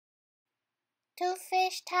Two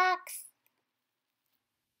Fish Talks.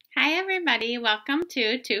 Hi everybody, welcome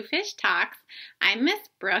to Two Fish Talks. I'm Miss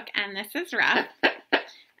Brooke and this is Ruff.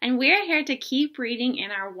 And we're here to keep reading in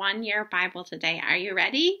our one-year Bible today. Are you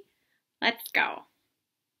ready? Let's go.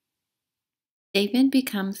 David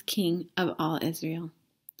becomes king of all Israel.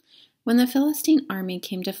 When the Philistine army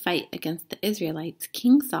came to fight against the Israelites,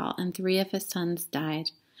 King Saul and 3 of his sons died.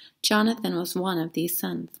 Jonathan was one of these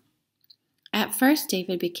sons. At first,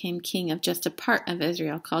 David became king of just a part of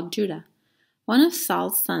Israel called Judah. One of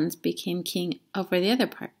Saul's sons became king over the other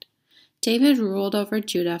part. David ruled over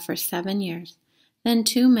Judah for 7 years. Then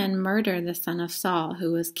 2 men murdered the son of Saul,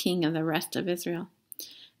 who was king of the rest of Israel.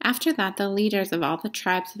 After that, the leaders of all the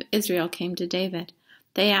tribes of Israel came to David.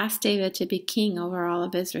 They asked David to be king over all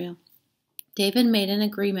of Israel. David made an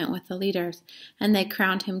agreement with the leaders, and they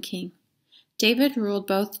crowned him king. David ruled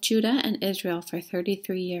both Judah and Israel for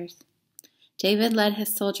 33 years. David led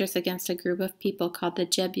his soldiers against a group of people called the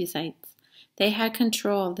Jebusites. They had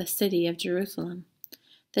control of the city of Jerusalem.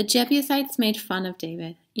 The Jebusites made fun of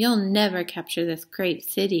David. "You'll never capture this great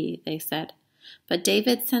city," they said. But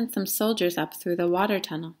David sent some soldiers up through the water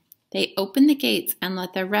tunnel. They opened the gates and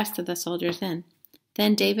let the rest of the soldiers in.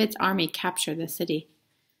 Then David's army captured the city.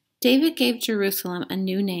 David gave Jerusalem a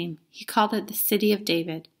new name. He called it the City of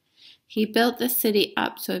David. He built the city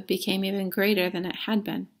up so it became even greater than it had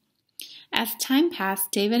been. As time passed,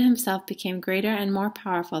 David himself became greater and more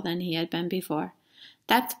powerful than he had been before.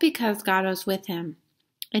 That's because God was with him.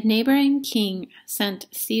 A neighboring king sent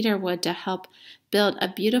cedar wood to help build a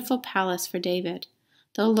beautiful palace for David.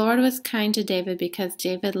 The Lord was kind to David because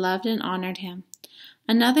David loved and honored him.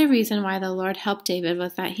 Another reason why the Lord helped David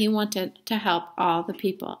was that he wanted to help all the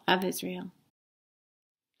people of Israel.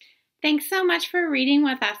 Thanks so much for reading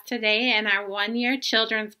with us today in our one-year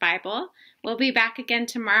children's Bible. We'll be back again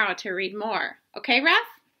tomorrow to read more. Okay,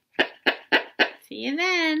 Ruff? See you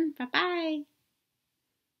then. Bye-bye.